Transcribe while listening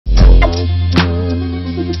Boom.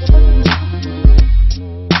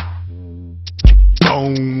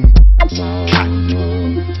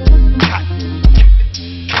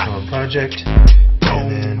 On project,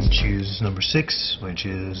 and then choose number 6, which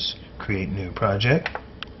is create new project.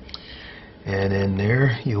 And in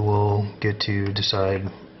there you will get to decide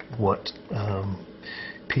what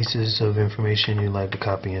pieces of information you'd like to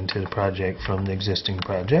copy into the project from the existing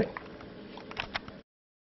project.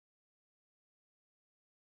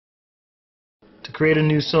 To create a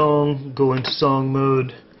new song, go into song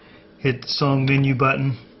mode, hit the song menu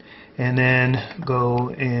button, and then go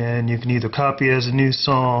and you can either copy as a new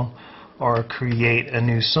song or create a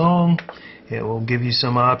new song. It will give you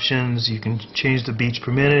some options. You can change the beats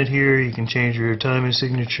per minute here, you can change your timing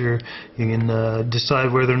signature, you can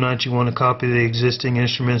decide whether or not you want to copy the existing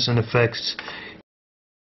instruments and effects.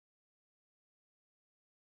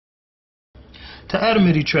 To add a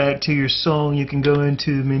MIDI track to your song, you can go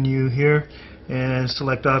into the menu here and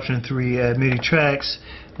select option 3, add MIDI tracks,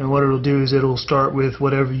 and what it'll do is it'll start with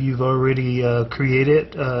whatever you've already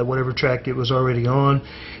created, whatever track it was already on,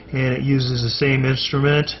 and it uses the same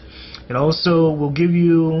instrument. It also will give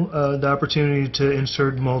you the opportunity to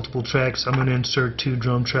insert multiple tracks. I'm going to insert 2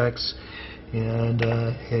 drum tracks and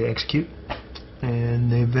hit execute,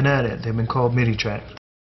 and they've been added. They've been called MIDI tracks.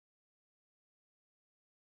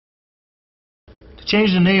 To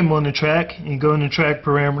change the name on the track, you go into track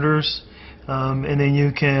parameters, and then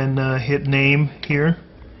you can hit name here,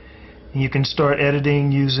 and you can start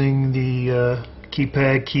editing using the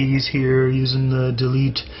keypad keys here, using the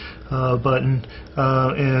delete button,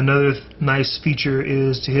 and another nice feature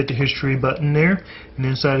is to hit the history button there, and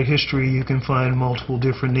inside of history you can find multiple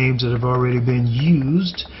different names that have already been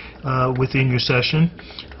used within your session.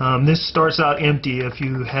 This starts out empty if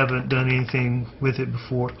you haven't done anything with it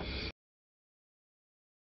before.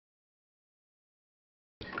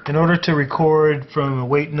 In order to record from a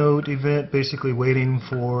wait note event, basically waiting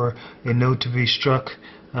for a note to be struck,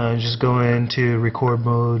 just go into record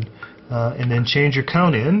mode and then change your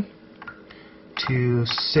count in to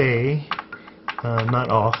say, not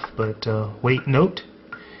off, but wait note.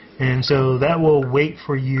 And so that will wait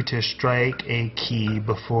for you to strike a key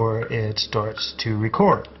before it starts to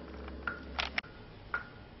record.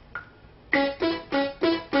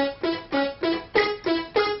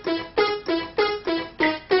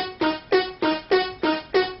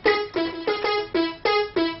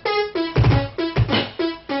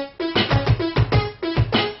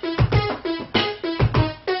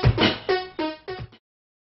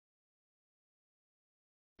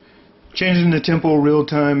 Changing the tempo real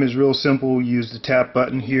time is real simple. Use the tap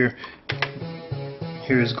button here.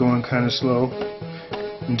 Here is going kind of slow.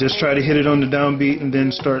 And just try to hit it on the downbeat and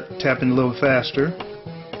then start tapping a little faster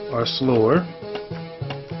or slower.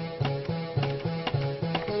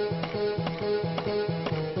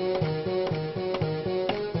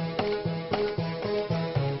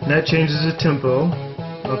 And that changes the tempo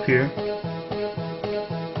up here.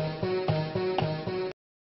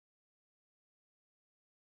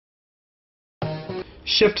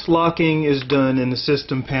 Shift locking is done in the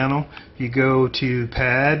system panel. You go to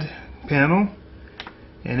pad panel,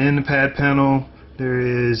 and in the pad panel there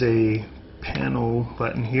is a panel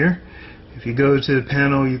button here. If you go to the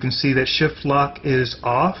panel, you can see that shift lock is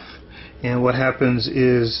off, and what happens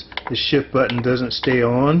is the shift button doesn't stay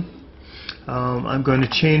on. I'm going to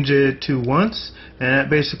change it to once, and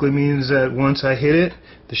that basically means that once I hit it,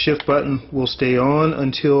 the shift button will stay on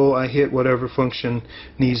until I hit whatever function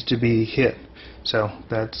needs to be hit. So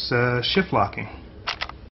that's shift locking.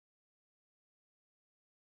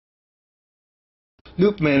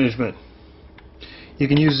 Loop management. You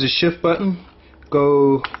can use the shift button,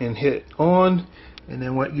 go and hit on, and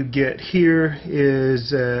then what you get here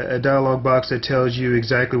is a dialog box that tells you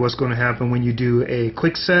exactly what's going to happen when you do a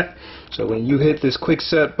quick set. So when you hit this quick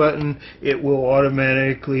set button, it will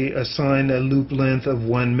automatically assign a loop length of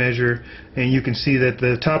 1 measure, and you can see that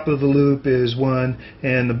the top of the loop is 1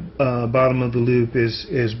 and the bottom of the loop is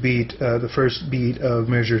the first beat of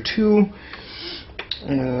measure 2.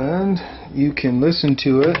 And you can listen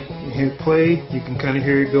to it, hit play, you can kind of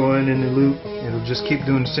hear it going in the loop. It'll just keep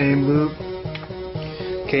doing the same loop.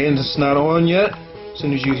 Okay, and it's not on yet. As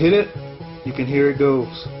soon as you hit it, you can hear it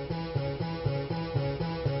goes.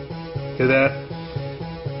 Hear that?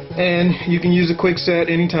 And you can use a quick set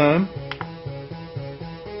anytime.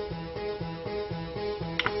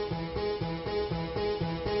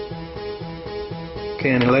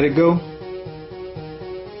 Okay, and let it go.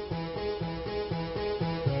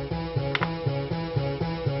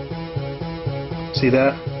 See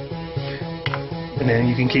that? And then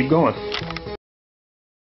you can keep going.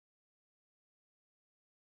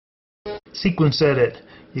 Sequence Edit.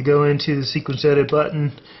 You go into the Sequence Edit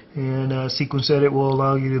button, and Sequence Edit will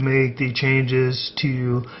allow you to make the changes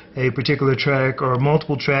to a particular track or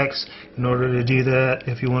multiple tracks. In order to do that,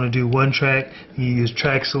 if you want to do one track, you use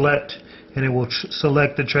Track Select, and it will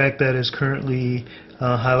select the track that is currently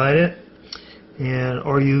highlighted.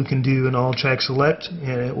 Or you can do an All Track Select,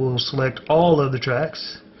 and it will select all of the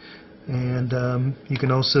tracks. And you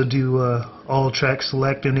can also do All Track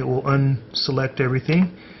Select, and it will unselect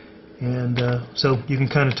everything. And so you can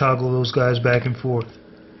kind of toggle those guys back and forth.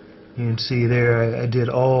 You can see there I did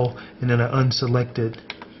all and then I unselected.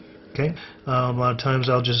 Okay. A lot of times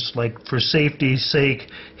I'll just, like, for safety's sake,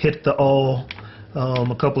 hit the all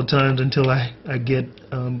a couple of times until I get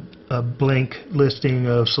a blank listing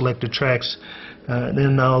of selected tracks.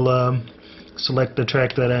 Then I'll select the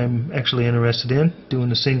track that I'm actually interested in,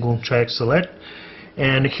 doing a single track select.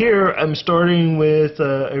 And here I'm starting with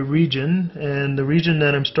a region, and the region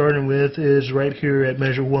that I'm starting with is right here at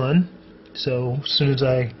measure 1. So as soon as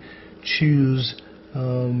I choose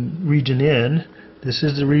region N, this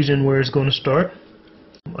is the region where it's going to start.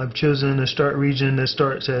 I've chosen a start region that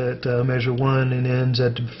starts at measure 1 and ends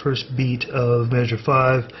at the first beat of measure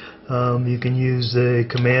 5. You can use the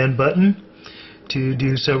command button to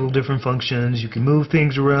do several different functions. You can move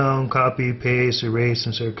things around, copy, paste, erase,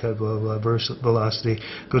 insert cut, blah, blah, velocity.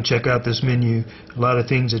 Go check out this menu. A lot of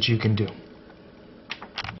things that you can do.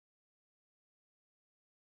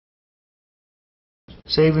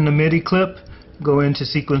 Saving the MIDI clip, go into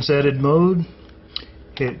Sequence Edit mode,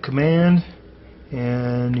 hit Command,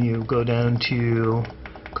 and you go down to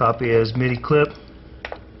Copy as MIDI clip.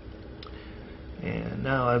 And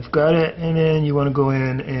now I've got it, and then you want to go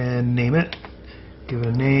in and name it. Give it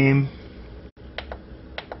a name,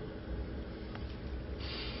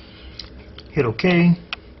 hit OK,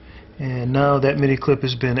 and now that MIDI clip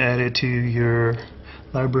has been added to your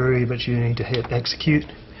library, but you need to hit execute,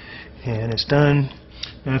 and it's done.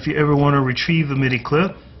 Now if you ever want to retrieve a MIDI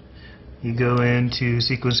clip, you go into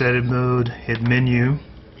Sequence Edit mode, hit Menu,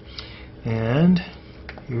 and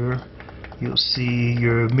here you'll see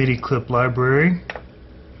your MIDI clip library,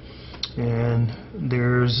 and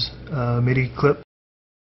there's a MIDI clip.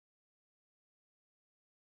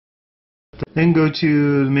 Then go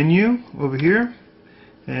to the menu over here,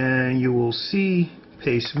 and you will see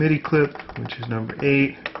Paste MIDI Clip, which is number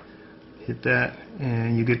 8. Hit that,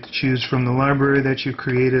 and you get to choose from the library that you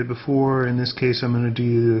created before. In this case, I'm going to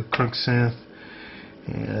do the Crunk Synth,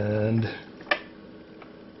 and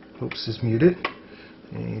oops, it's muted.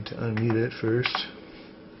 I need to unmute it first.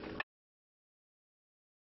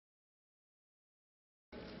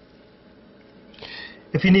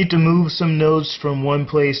 If you need to move some notes from one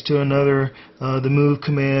place to another, the move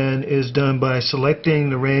command is done by selecting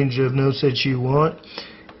the range of notes that you want,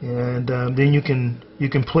 and then you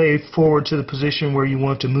can play forward to the position where you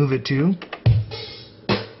want to move it to.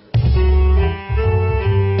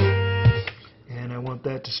 And I want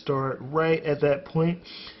that to start right at that point,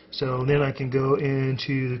 so then I can go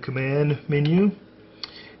into the command menu,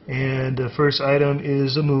 and the first item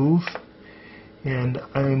is a move. And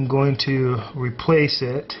I'm going to replace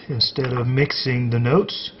it instead of mixing the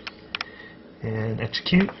notes, and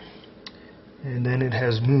execute, and then it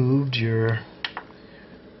has moved your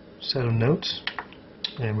set of notes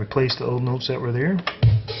and replaced the old notes that were there.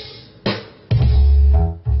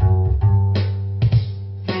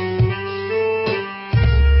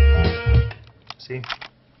 See?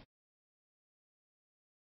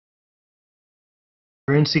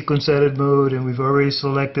 We're in Sequence Edit mode, and we've already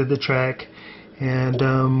selected the track, and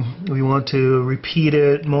we want to repeat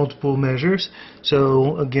it multiple measures.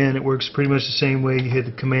 So again, it works pretty much the same way. You hit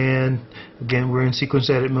the command. Again, we're in Sequence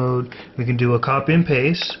Edit mode. We can do a copy and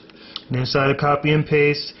paste, and inside of copy and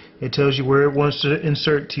paste, it tells you where it wants to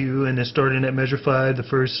insert to, and it's starting at measure 5, the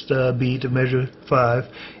first beat of measure 5.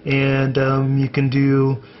 And you can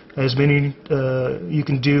do as many, you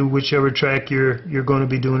can do whichever track you're going to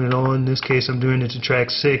be doing it on. In this case, I'm doing it to track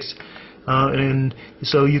 6. And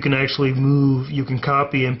so you can actually move, you can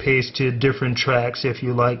copy and paste to different tracks if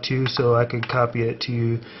you like to. So I could copy it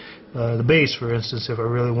to the bass, for instance, if I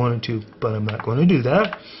really wanted to, but I'm not going to do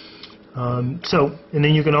that. And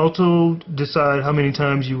then you can also decide how many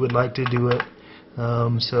times you would like to do it.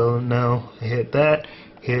 So now I hit that,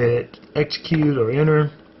 hit execute or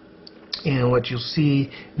enter, and what you'll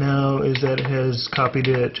see now is that it has copied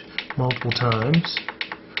it multiple times,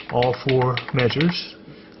 all 4 measures,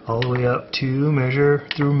 all the way up to measure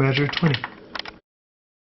 20.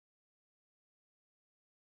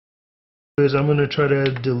 I'm going to try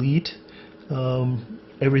to delete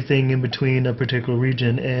everything in between a particular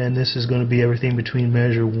region, and this is going to be everything between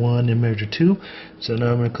measure 1 and measure 2. So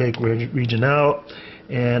now I'm going to click region out,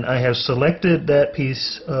 and I have selected that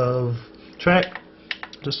piece of track,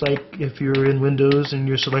 just like if you're in Windows and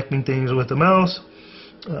you're selecting things with the mouse.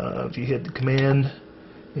 If you hit the command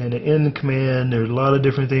and the end command, there's a lot of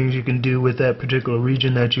different things you can do with that particular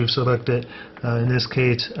region that you've selected. In this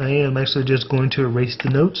case, I am actually just going to erase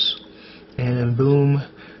the notes, and boom,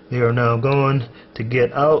 they are now gone. To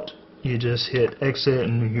get out, you just hit exit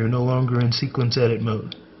and you're no longer in sequence edit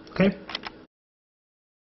mode. Okay?